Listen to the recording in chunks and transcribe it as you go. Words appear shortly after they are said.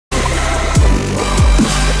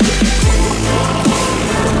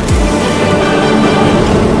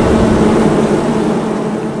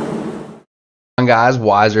Guys,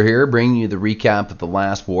 Wiser here, bringing you the recap of the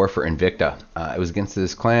last war for Invicta. It was against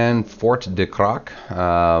this clan, Fort de Croc.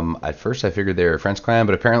 At first I figured they were a French clan,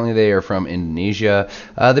 but apparently they are from Indonesia.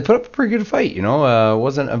 They put up a pretty good fight, you know.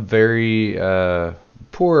 Wasn't a very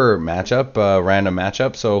poor matchup, random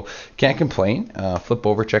matchup, so can't complain. Flip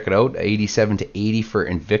over, check it out, 87-80 for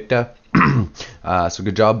Invicta. So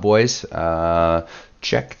good job, boys.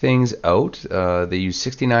 Check things out. They use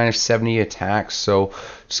 69 or 70 attacks, so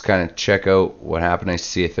just kind of check out what happened. Nice to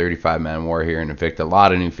see a 35-man war here in Invicta. A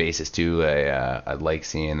lot of new faces too. I like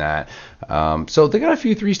seeing that. So they got a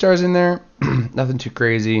few 3-stars in there. Nothing too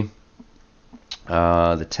crazy.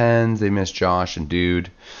 The 10s, they missed Josh and Dude.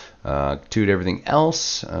 To everything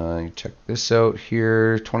else, check this out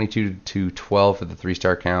here, 22 to 12 for the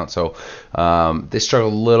 3-star count. So they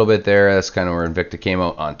struggled a little bit there. That's kind of where Invicta came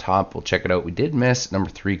out on top. We'll check it out. We did miss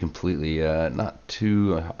number 3 completely. Not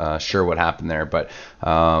too sure what happened there, but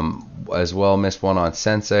as well missed one on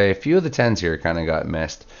Sensei. A few of the 10s here kind of got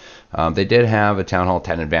missed. They did have a Town Hall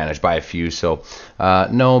 10 advantage by a few, so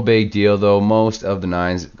no big deal though. Most of the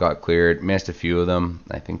 9s got cleared. Missed a few of them.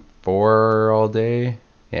 I think 4 all day.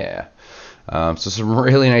 Yeah. So some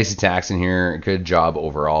really nice attacks in here. Good job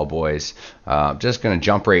overall, boys. Just going to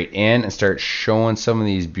jump right in and start showing some of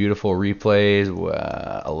these beautiful replays.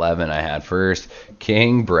 11 I had first.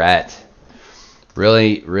 King Brett.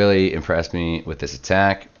 Really, really impressed me with this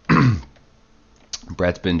attack.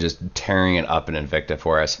 Brett's been just tearing it up in Invicta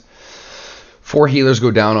for us. 4 healers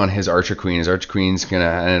go down on his Archer Queen. His Archer Queen's going to,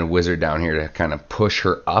 and a Wizard down here to kind of push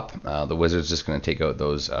her up. The Wizard's just going to take out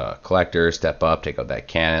those collectors, step up, take out that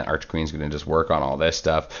cannon. Archer Queen's going to just work on all this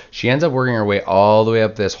stuff. She ends up working her way all the way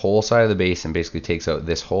up this whole side of the base and basically takes out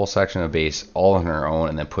this whole section of base all on her own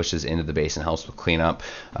and then pushes into the base and helps with cleanup.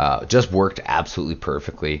 Just worked absolutely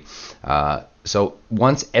perfectly. So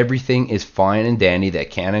once everything is fine and dandy,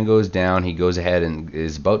 that cannon goes down, he goes ahead and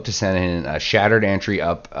is about to send in a shattered entry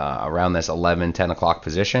up around this 11, 10 o'clock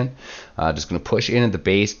position. Just going to push in at the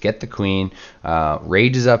base, get the queen,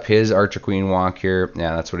 rages up his Archer Queen walk here.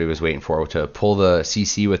 Yeah, that's what he was waiting for, to pull the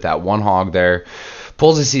CC with that one hog there.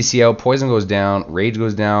 Pulls the CC out, poison goes down, rage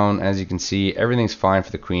goes down. As you can see, everything's fine for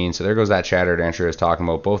the queen. So there goes that shattered entry I was talking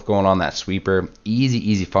about, both going on that sweeper.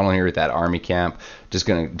 Easy funnel here with that army camp. Just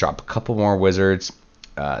going to drop a couple more wizards,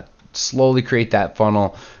 slowly create that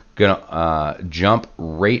funnel. Gonna jump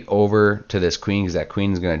right over to this queen, because that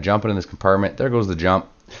queen is going to jump into this compartment. There goes the jump.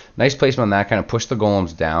 Nice placement on that, kind of pushed the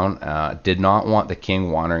golems down. Did not want the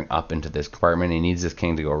king wandering up into this compartment. He needs this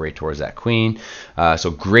king to go right towards that queen.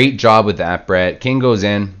 So great job with that, Brett. King goes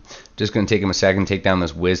in. Just going to take him a second, take down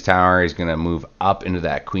this Wiz Tower. He's going to move up into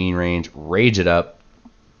that queen range, rage it up.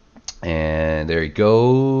 And there he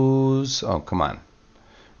goes. Oh, come on.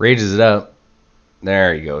 Rages it up.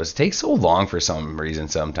 There he goes. It takes so long for some reason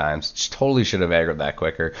sometimes. Totally should have aggroed that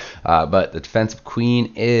quicker. But the defensive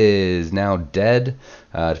queen is now dead.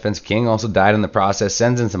 Defensive king also died in the process.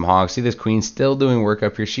 Sends in some hogs. See this queen still doing work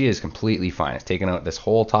up here. She is completely fine. It's taking out this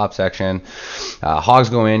whole top section.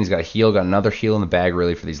 Hogs go in. He's got a heal. Got another heal in the bag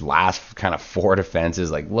really for these last kind of 4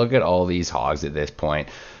 defenses. Like, look at all these hogs at this point.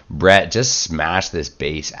 Brett just smashed this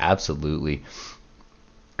base. Absolutely.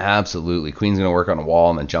 Absolutely. Queen's going to work on a wall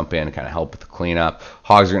and then jump in and kind of help with the cleanup.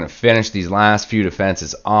 Hogs are going to finish these last few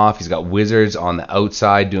defenses off. He's got wizards on the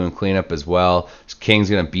outside doing cleanup as well. His king's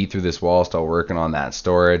going to beat through this wall, start working on that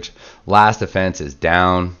storage. Last defense is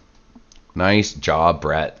down. Nice job,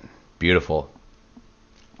 Brett. Beautiful.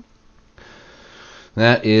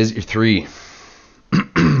 That is your 3.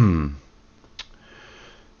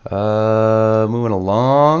 Moving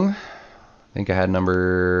along. I think I had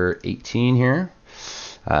number 18 here.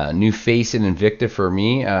 New face in Invicta for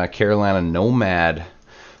me, Carolina Nomad,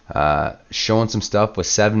 showing some stuff with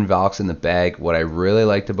 7 Valks in the bag. What I really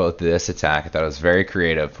liked about this attack, I thought it was very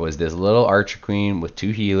creative, was this little Archer Queen with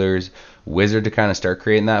 2 healers, Wizard to kind of start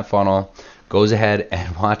creating that funnel, goes ahead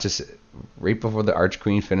and watches right before the Archer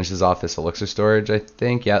Queen finishes off this elixir storage, I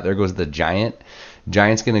think. Yeah, there goes the Giant.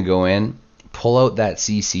 Giant's going to go in, pull out that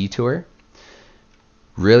CC to her.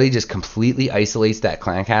 Really just completely isolates that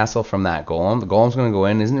clan castle from that golem. The golem's going to go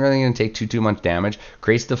in, isn't really going to take too much damage.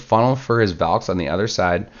 Creates the funnel for his Valks on the other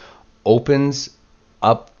side. Opens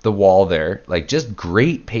up the wall there. Like, just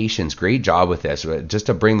great patience, great job with this. Just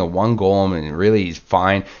to bring the one golem, and really he's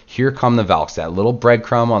fine. Here come the Valks. That little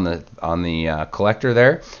breadcrumb on the collector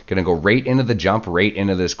there. Going to go right into the jump, right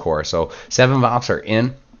into this core. So 7 Valks are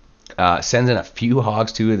in. Sends in a few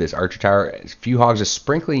hogs to this Archer Tower. A few hogs just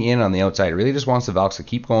sprinkling in on the outside. Really just wants the Valks to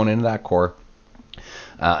keep going into that core.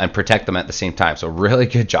 and protect them at the same time. So really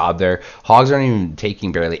good job there. Hogs aren't even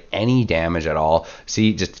taking barely any damage at all.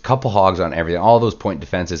 See, just a couple hogs on everything. All those point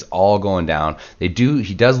defenses all going down. He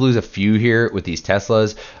does lose a few here with these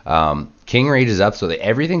Teslas. King rages up, so that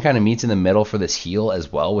everything kind of meets in the middle for this heal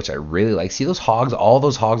as well, which I really like. See those hogs? All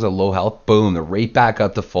those hogs are low health. Boom, they're right back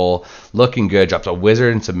up to full. Looking good. Drops a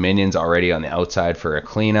wizard and some minions already on the outside for a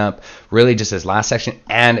cleanup. Really just his last section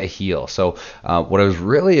and a heal. So what I was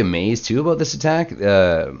really amazed too about this attack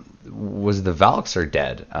was the Valks are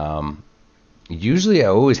dead. Usually I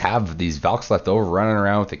always have these Valks left over running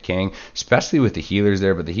around with the King, especially with the healers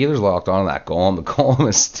there, but the healers locked on that Golem. The Golem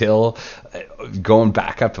is still going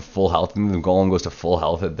back up to full health, and the Golem goes to full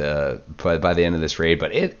health at by the end of this raid,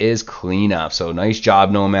 but it is clean up. So nice job,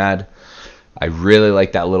 Nomad. I really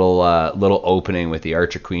like that little opening with the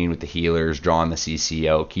Archer Queen, with the healers, drawing the CC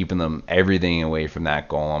out, keeping them everything away from that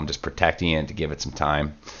Golem, just protecting it to give it some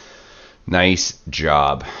time. Nice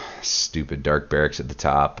job. Stupid Dark Barracks at the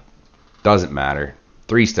top. Doesn't matter.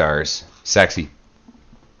 3 stars. Sexy.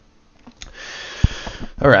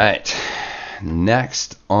 All right.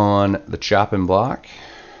 Next on the chopping block.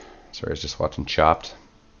 Sorry, I was just watching Chopped.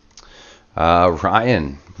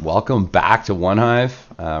 Ryan, welcome back to OneHive.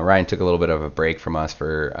 Ryan took a little bit of a break from us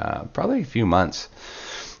for probably a few months.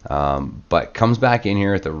 But comes back in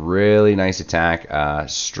here with a really nice attack.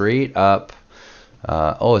 Straight up.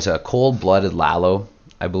 It's a cold-blooded Lalo,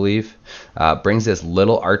 I believe. Brings this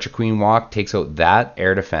little Archer Queen walk, takes out that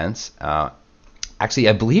air defense. Actually,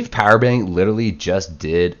 I believe Powerbank literally just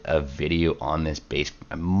did a video on this base.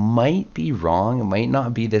 I might be wrong. It might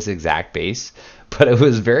not be this exact base, but it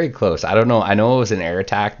was very close. I don't know. I know it was an air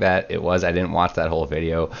attack that it was. I didn't watch that whole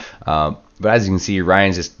video. But as you can see,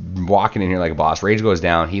 Ryan's just walking in here like a boss. Rage goes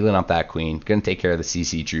down, healing up that Queen. Going to take care of the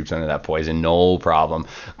CC troops under that poison. No problem.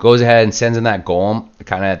 Goes ahead and sends in that Golem,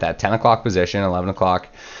 kind of at that 10 o'clock position, 11 o'clock.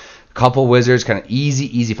 Couple wizards, kind of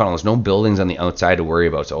easy funnel. There's no buildings on the outside to worry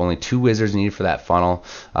about, so only 2 wizards needed for that funnel.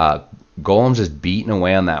 Golem's just beating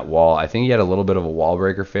away on that wall. I think he had a little bit of a wall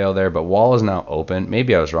breaker fail there, but wall is now open.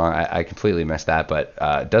 Maybe I was wrong. I completely missed that, but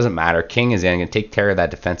it doesn't matter. King is in, going to take care of that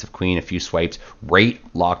defensive Queen. A few swipes, right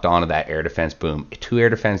locked onto that air defense. Boom, 2 air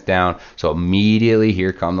defense down. So immediately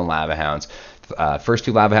here come the Lava Hounds. First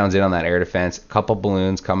 2 Lava Hounds in on that air defense. A couple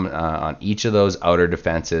balloons coming on each of those outer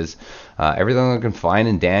defenses. Everything looking fine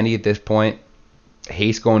and dandy at this point.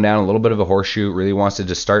 Haste going down, a little bit of a horseshoe. Really wants to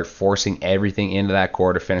just start forcing everything into that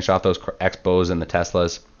core to finish off those Expos and the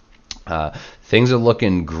Teslas. Things are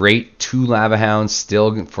looking great. 2 Lava Hounds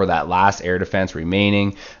still for that last air defense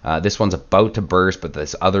remaining. This one's about to burst, but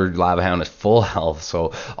this other Lava Hound is full health.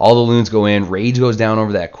 So all the loons go in. Rage goes down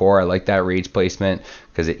over that core. I like that Rage placement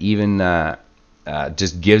because it even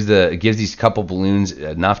just gives these couple balloons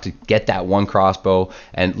enough to get that 1 crossbow.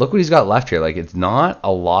 And look what he's got left here. Like, it's not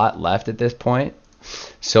a lot left at this point.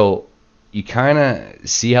 So you kind of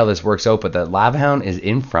see how this works out, but the Lava Hound is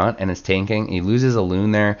in front and it's tanking. He loses a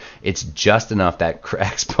loon there. It's just enough that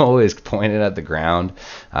Expo is pointed at the ground.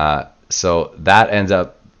 So that ends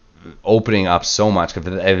up opening up so much. If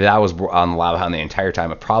that was on the Lava Hound the entire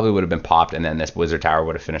time, it probably would have been popped, and then this Wizard Tower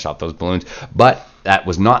would have finished off those balloons. But that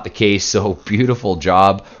was not the case, so beautiful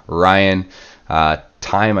job, Ryan.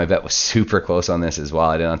 Time, I bet, was super close on this as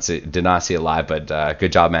well. I did not see it live, but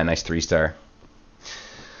good job, man. Nice 3-star.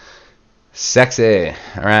 Sexy.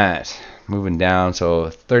 All right, moving down. So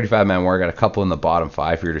 35-man war. Got a couple in the bottom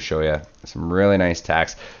 5 here to show you. Some really nice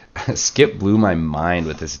attacks. Skip blew my mind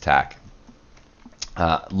with this attack.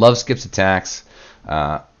 Love Skip's attacks.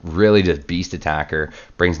 Really just beast attacker.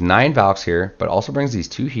 Brings 9 Valks here, but also brings these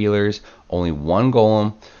 2 healers. Only 1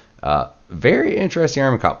 Golem. Very interesting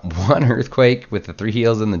armor comp. 1 Earthquake with the 3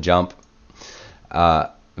 heals and the jump.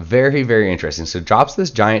 Very, very interesting. So drops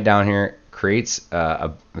this giant down here. Creates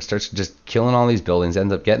starts just killing all these buildings,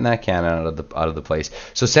 ends up getting that cannon out of the place.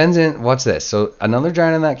 So sends in, what's this? So another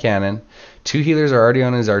giant in that cannon. 2 healers are already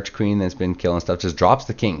on his Arch Queen that's been killing stuff. Just drops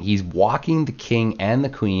the King. He's walking the King and the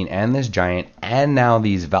Queen and this giant and now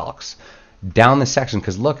these Valks down this section.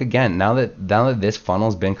 Because look again, now that this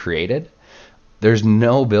funnel's been created, there's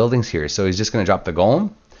no buildings here. So he's just gonna drop the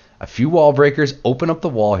Golem. A few wall breakers, open up the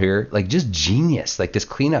wall here, like just genius. Like this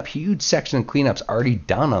cleanup, huge section of cleanup's already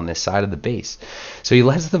done on this side of the base. So he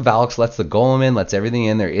lets the Valks, lets the Golem in, lets everything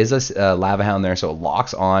in. There is a Lava Hound there, so it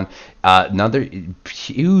locks on. Another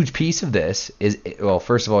huge piece of this is, well,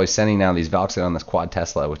 first of all, he's sending now these Valks in on this quad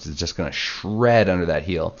Tesla, which is just going to shred under that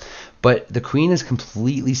heel. But the queen is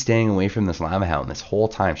completely staying away from this lava hound this whole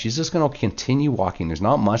time. She's just going to continue walking. There's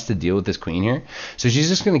not much to deal with this queen here. So she's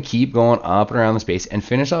just going to keep going up and around the space and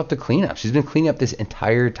finish off the cleanup. She's been cleaning up this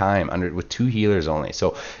entire time with 2 healers only.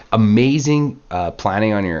 So amazing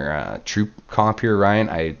planning on your troop comp here,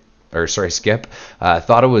 Ryan. Skip.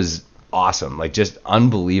 Thought it was awesome, like just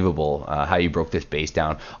unbelievable how you broke this base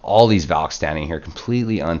down. All these Valks standing here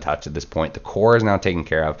completely untouched at this point. The core is now taken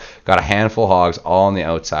care of. Got a handful of hogs all on the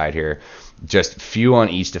outside here, just few on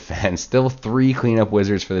each defense. Still 3 cleanup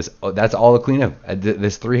wizards for this. That's all the cleanup.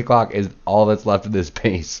 This 3 o'clock is all that's left of this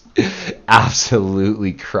base.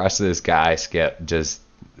 Absolutely crushed this guy. Skip just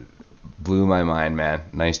blew my mind, man.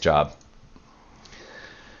 Nice job.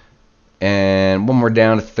 And one more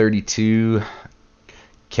down to 32.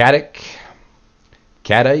 Cadike,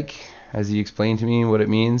 as he explained to me what it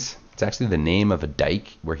means. It's actually the name of a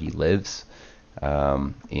dike where he lives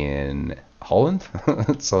in Holland.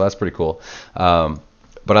 So that's pretty cool.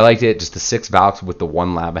 But I liked it. Just the 6 Valks with the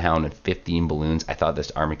 1 Lava Hound and 15 balloons. I thought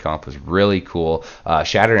this army comp was really cool.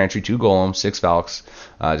 Shattered entry, 2 golems, 6 Valks.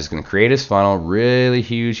 Just going to create his funnel. Really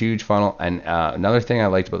huge funnel. And another thing I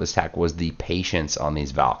liked about this attack was the patience on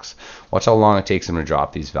these Valks. Watch how long it takes them to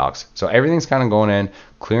drop these Valks. So everything's kind of going in,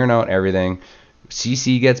 clearing out everything.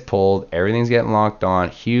 CC gets pulled. Everything's getting locked on.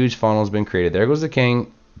 Huge funnel's been created. There goes the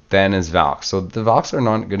king. Then is Valks. So the Valks are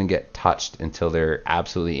not going to get touched until they're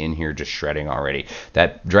absolutely in here just shredding already.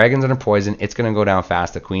 That dragon's under poison. It's going to go down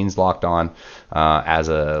fast. The queen's locked on as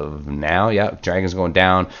of now. Yeah, dragon's going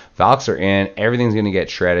down. Valks are in. Everything's going to get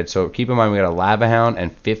shredded. So keep in mind we got a Lava Hound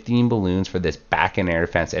and 15 balloons for this back-end air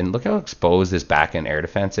defense. And look how exposed this back-end air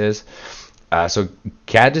defense is. So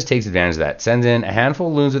Cad just takes advantage of that. Sends in a handful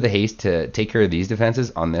of balloons with a haste to take care of these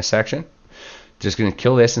defenses on this section. Just going to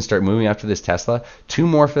kill this and start moving up to this Tesla. 2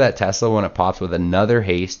 more for that Tesla when it pops with another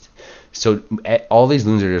haste. So all these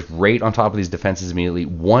loons are just right on top of these defenses immediately.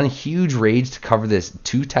 1 huge rage to cover this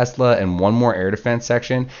 2 Tesla and 1 more air defense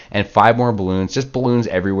section. And 5 more balloons. Just balloons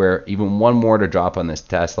everywhere. Even 1 more to drop on this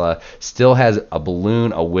Tesla. Still has a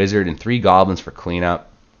balloon, a wizard, and 3 goblins for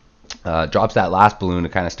cleanup. Drops that last balloon to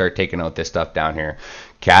kind of start taking out this stuff down here.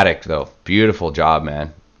 Caddick, though. Beautiful job,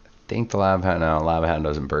 man. I think the Lava Hound, no, Lava Hound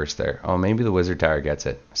doesn't burst there. Oh, maybe the Wizard Tower gets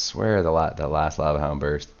it. I swear the last Lava Hound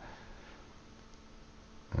burst.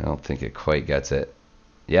 I don't think it quite gets it.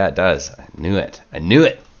 Yeah, it does. I knew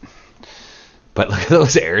it. But look at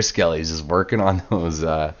those air skellies just working on those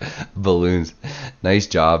balloons. Nice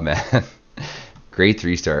job, man. Great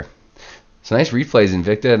 3-star. So nice replays,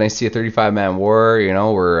 Invicta. Nice to see a 35-man war. You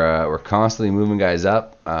know, we're constantly moving guys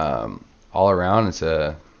up all around. It's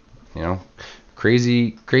a, you know,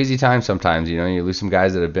 crazy time sometimes. You know, you lose some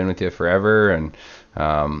guys that have been with you forever, and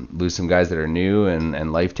lose some guys that are new,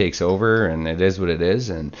 and life takes over, and it is what it is,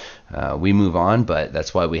 and we move on. But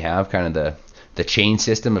that's why we have kind of the chain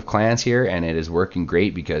system of clans here, and it is working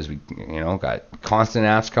great because we, you know, got constant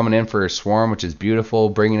apps coming in for a swarm, which is beautiful,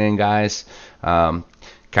 bringing in guys, kind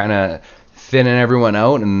of thinning everyone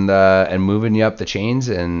out and moving you up the chains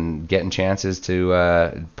and getting chances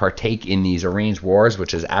to partake in these arranged wars,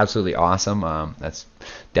 which is absolutely awesome. That's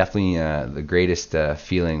definitely the greatest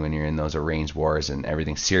feeling when you're in those arranged wars and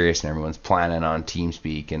everything's serious and everyone's planning on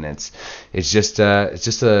TeamSpeak, and it's just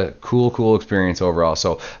a cool experience overall.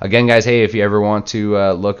 So again, guys, hey, if you ever want to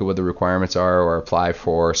look at what the requirements are or apply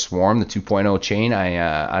for Swarm, the 2.0 chain,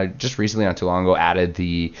 I just recently, not too long ago, added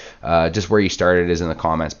the just where you started is in the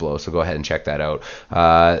comments below, so go ahead and check that out.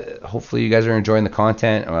 Hopefully you guys are enjoying the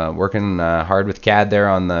content. Working hard with Cad there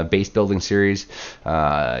on the base building series.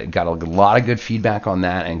 Got a lot of good feedback on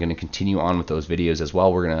that, and going to continue on with those videos as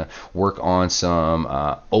well. We're going to work on some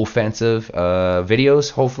offensive videos,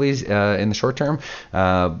 hopefully, in the short term.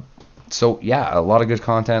 So yeah, a lot of good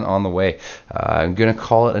content on the way. I'm going to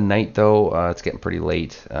call it a night, though. It's getting pretty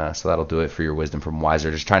late, so that'll do it for your Wisdom from Wiser.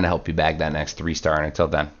 Just trying to help you bag that next 3-star, and until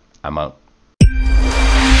then, I'm out.